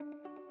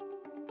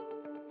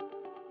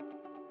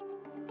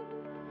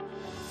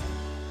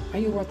Are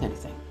you worth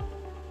anything?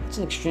 It's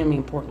an extremely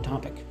important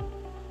topic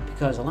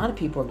because a lot of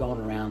people are going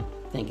around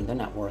thinking they're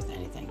not worth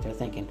anything. They're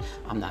thinking,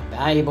 I'm not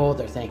valuable.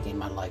 They're thinking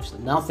my life's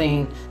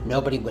nothing.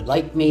 Nobody would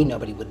like me.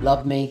 Nobody would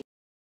love me.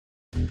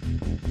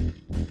 And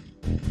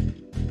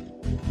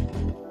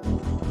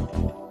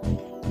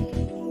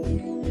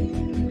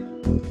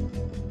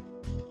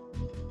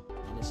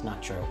it's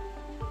not true.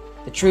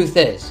 The truth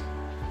is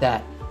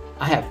that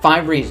I have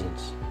 5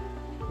 reasons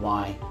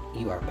why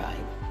you are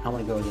valuable. I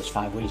want to go over those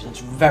 5 reasons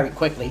very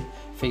quickly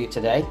for you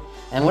today.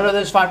 And what are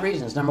those 5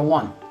 reasons? Number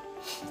 1,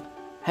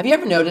 have you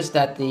ever noticed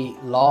that the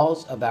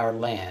laws of our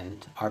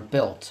land are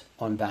built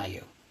on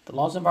value? The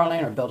laws of our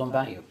land are built on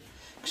value.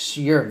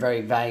 You're a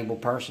very valuable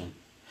person.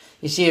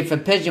 You see, if a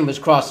pigeon was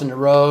crossing the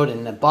road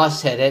and the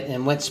bus hit it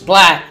and went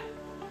splat,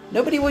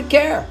 nobody would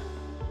care.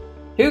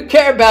 Who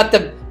cared about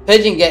the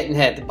pigeon getting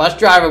hit? The bus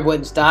driver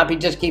wouldn't stop. He'd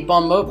just keep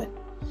on moving.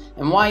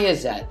 And why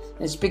is that?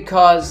 It's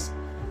because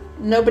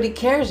nobody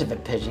cares if a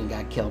pigeon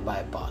got killed by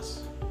a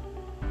bus.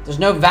 There's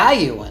no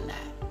value in that.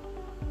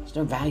 There's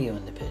no value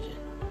in the pigeon.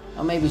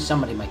 Or maybe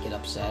somebody might get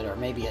upset, or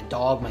maybe a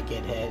dog might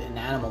get hit, an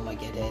animal might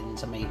get hit, and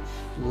somebody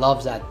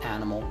loves that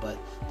animal, but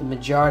the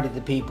majority of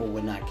the people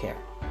would not care.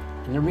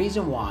 And the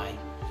reason why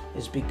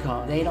is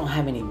because they don't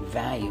have any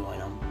value in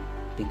them,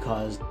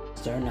 because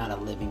they're not a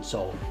living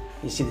soul.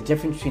 You see, the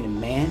difference between a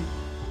man,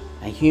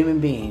 a human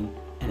being,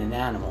 and an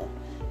animal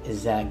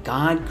is that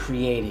God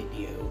created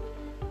you,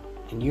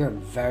 and you're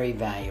very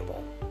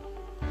valuable.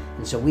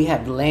 And so we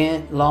have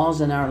laws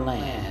in our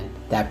land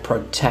that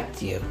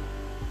protect you.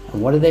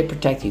 And what do they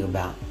protect you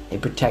about? They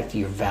protect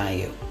your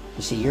value.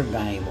 You see, you're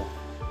valuable.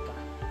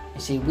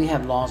 You see, we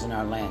have laws in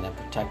our land that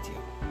protect you.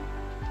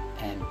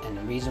 And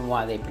the reason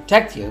why they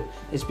protect you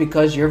is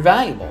because you're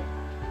valuable.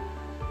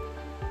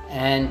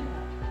 And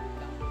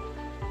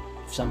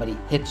if somebody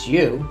hits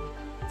you,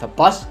 if a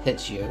bus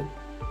hits you,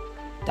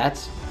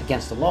 that's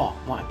against the law.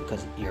 Why?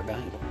 Because you're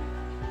valuable.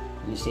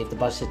 And you see, if the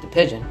bus hit the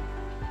pigeon,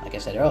 like I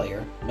said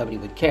earlier, nobody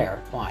would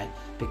care. Why?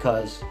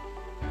 Because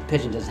the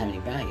pigeon doesn't have any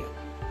value.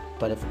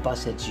 But if a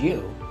bus hits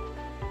you,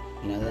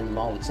 then the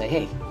law would say,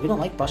 hey, we don't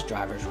like bus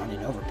drivers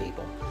running over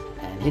people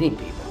and hitting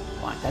people.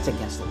 Why? That's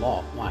against the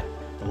law. Why?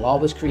 The law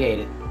was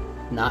created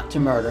not to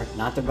murder,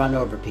 not to run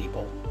over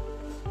people.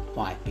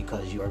 Why?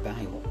 Because you are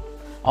valuable.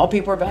 All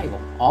people are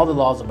valuable. All the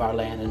laws of our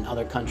land and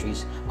other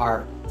countries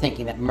are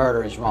thinking that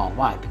murder is wrong.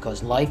 Why?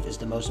 Because life is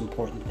the most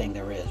important thing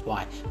there is.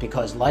 Why?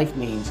 Because life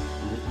means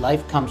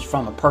life comes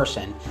from a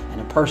person,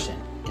 and a person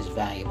is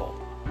valuable.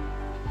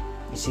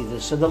 You see,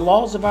 so the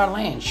laws of our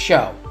land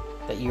show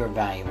that you're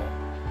valuable.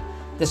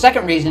 The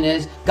second reason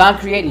is God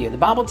created you. The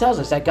Bible tells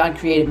us that God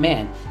created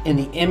man in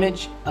the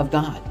image of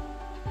God.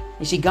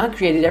 You see, God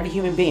created every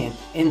human being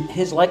in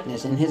his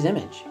likeness, in his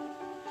image.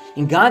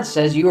 And God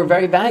says you are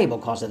very valuable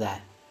because of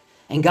that.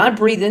 And God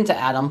breathed into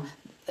Adam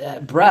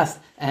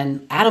breath,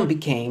 and Adam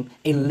became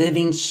a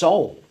living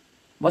soul.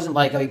 It wasn't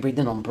like, he breathed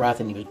in on breath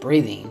and he was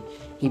breathing.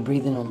 He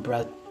breathed in on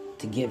breath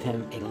to give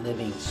him a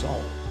living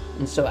soul.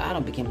 And so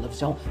Adam became a living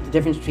soul. The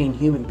difference between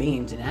human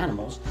beings and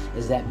animals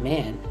is that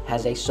man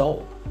has a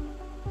soul.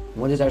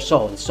 What is our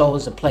soul? The soul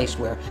is a place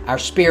where our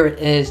spirit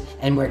is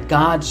and where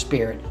God's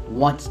spirit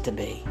wants to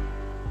be.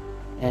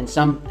 And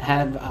some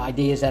have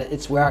ideas that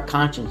it's where our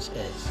conscience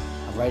is,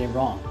 of right and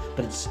wrong.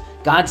 But it's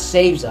God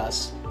saves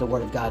us, the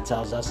Word of God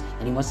tells us,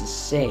 and He wants to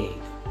save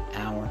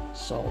our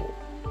soul.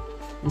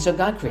 And so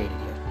God created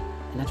you,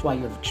 and that's why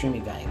you're extremely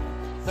valuable.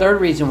 Third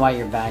reason why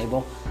you're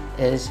valuable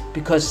is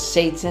because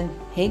Satan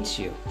hates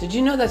you. Did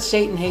you know that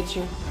Satan hates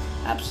you?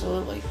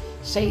 Absolutely.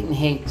 Satan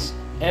hates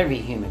every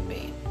human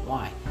being.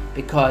 Why?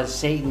 Because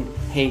Satan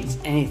hates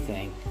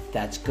anything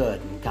that's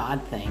good, and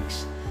God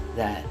thinks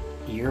that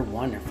you're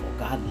wonderful.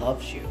 God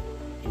loves you,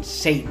 and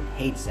Satan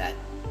hates that.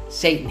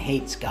 Satan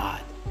hates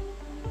God.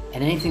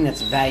 And anything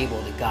that's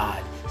valuable to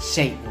God,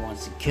 Satan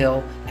wants to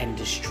kill and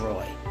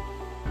destroy.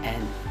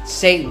 And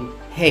Satan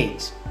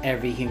hates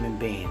every human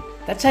being.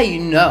 That's how you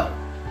know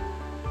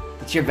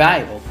that you're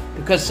valuable,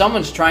 because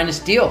someone's trying to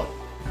steal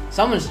it.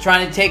 Someone's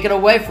trying to take it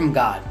away from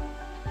God.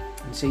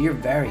 And so you're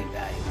very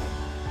valuable.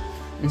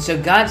 And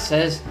so God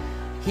says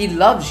He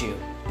loves you.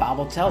 The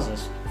Bible tells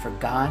us, for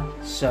God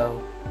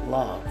so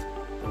loved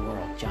the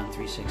world. John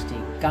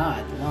 3:16.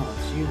 God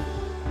loves you.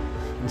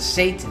 And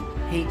Satan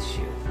hates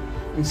you.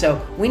 And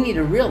so we need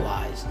to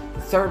realize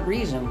the third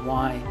reason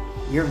why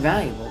you're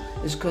valuable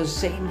is because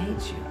Satan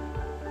hates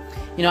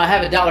you. I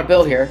have a dollar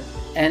bill here,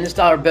 and this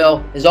dollar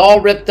bill is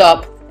all ripped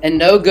up and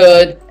no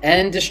good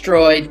and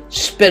destroyed,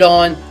 spit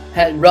on,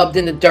 had rubbed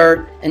in the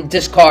dirt and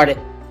discarded.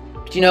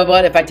 But you know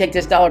what? If I take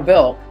this dollar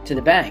bill to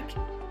the bank,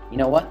 you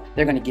know what?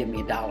 They're going to give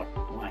me $1.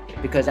 Why?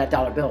 Because that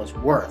dollar bill is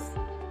worth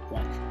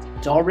one.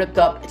 It's all ripped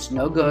up. It's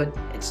no good.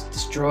 It's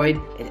destroyed.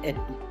 It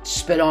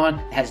spit on.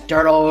 It has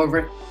dirt all over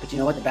it. But you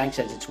know what? The bank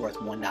says it's worth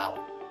 $1.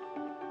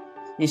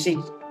 You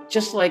see,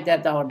 just like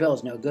that dollar bill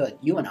is no good,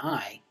 you and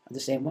I are the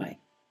same way.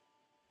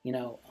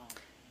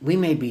 We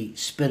may be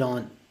spit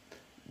on,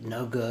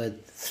 no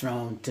good,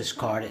 thrown,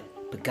 discarded,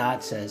 but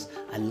God says,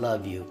 I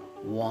love you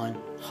 100%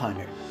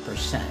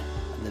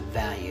 of the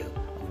value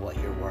of what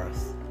you're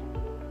worth.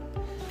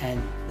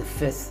 And the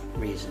fifth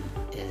reason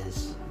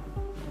is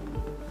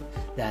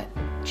that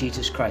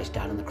Jesus Christ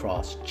died on the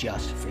cross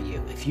just for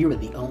you. If you were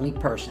the only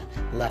person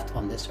left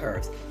on this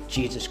earth,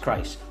 Jesus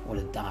Christ would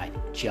have died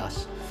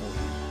just for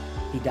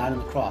you. He died on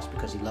the cross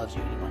because he loves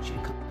you and he wants you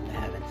to come to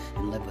heaven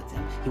and live with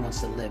him. He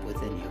wants to live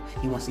within you.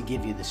 He wants to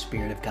give you the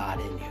Spirit of God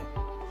in you.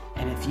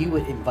 And if you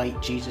would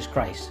invite Jesus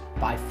Christ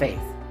by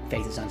faith,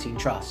 faith is unseen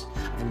trust,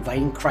 of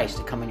inviting Christ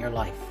to come in your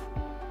life,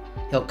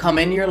 he'll come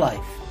into your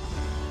life.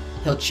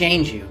 He'll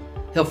change you.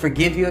 He'll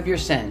forgive you of your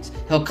sins.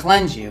 He'll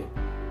cleanse you.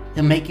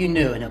 He'll make you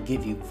new, and he'll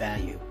give you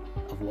value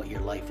of what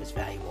your life is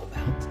valuable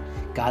about.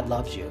 God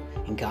loves you,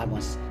 and God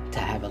wants to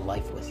have a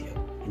life with you.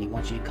 And he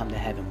wants you to come to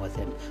heaven with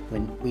him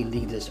when we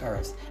leave this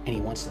earth, and he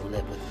wants to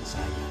live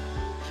inside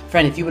you.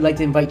 Friend, if you would like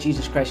to invite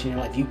Jesus Christ in your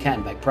life, you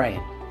can by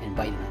praying and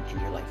inviting him in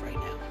your life right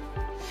now.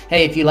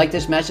 Hey, if you like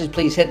this message,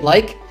 please hit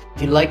like.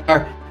 If you like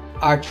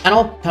our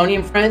channel, Tony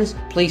and Friends,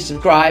 please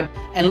subscribe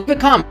and leave a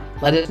comment.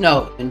 Let us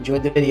know you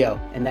enjoyed the video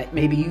and that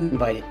maybe you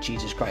invited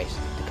Jesus Christ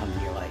to come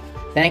in your life.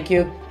 Thank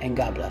you, and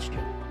God bless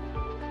you.